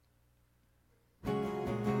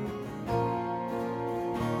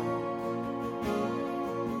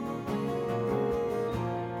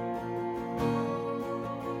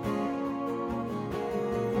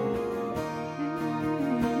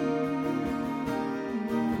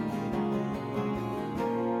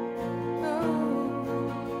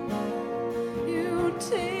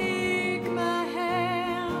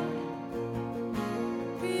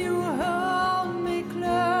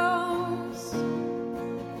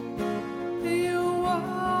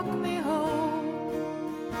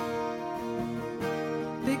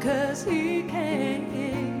because he can't.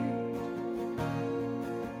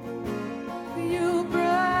 You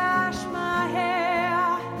brush my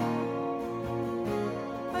hair,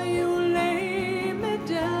 you lay me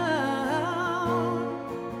down,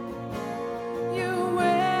 you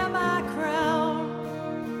wear my crown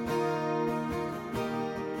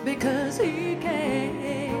because he can't.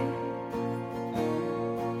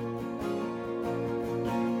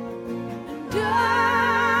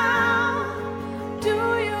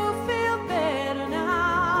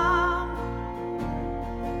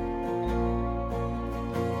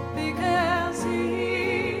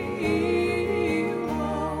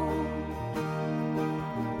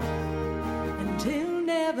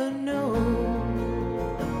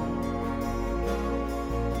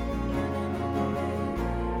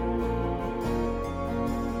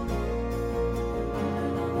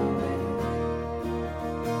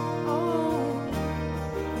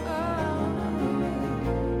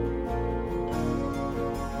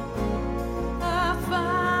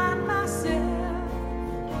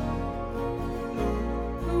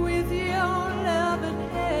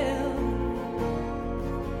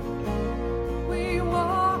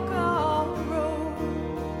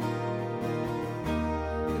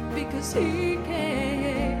 He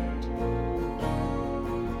can't,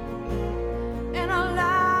 and our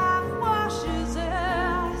life washes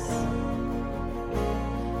us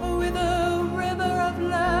with a river of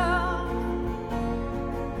love,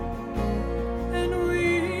 and we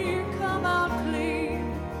come out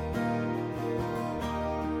clean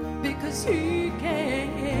because he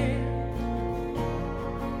can't.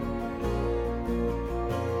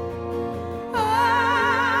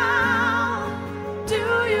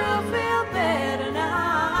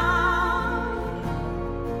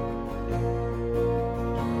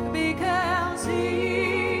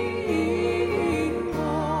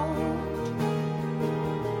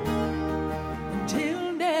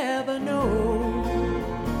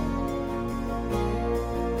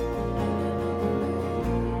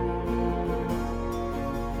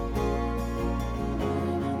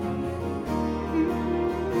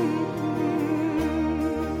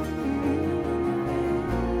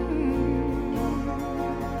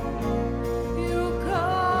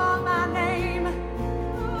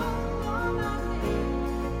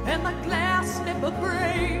 And the glass slipper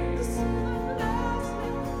breaks.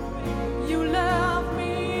 You love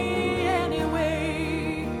me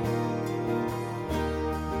anyway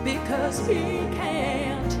because he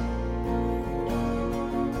can't.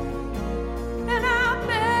 And I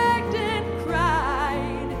begged and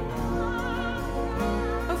cried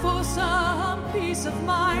for some peace of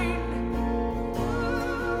mind,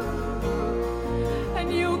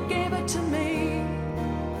 and you gave it to me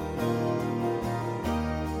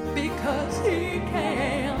because he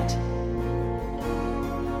can't.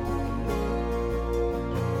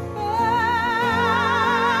 Oh,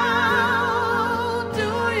 do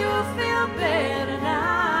you feel better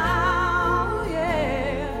now?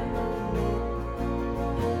 Yeah,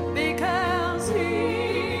 because he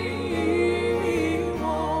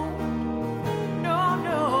won't. No,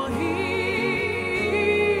 no, he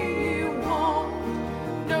won't.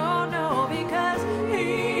 No, no, because he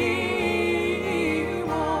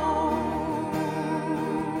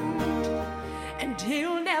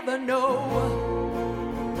he'll never know.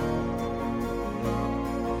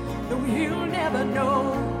 No, he'll never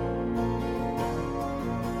know.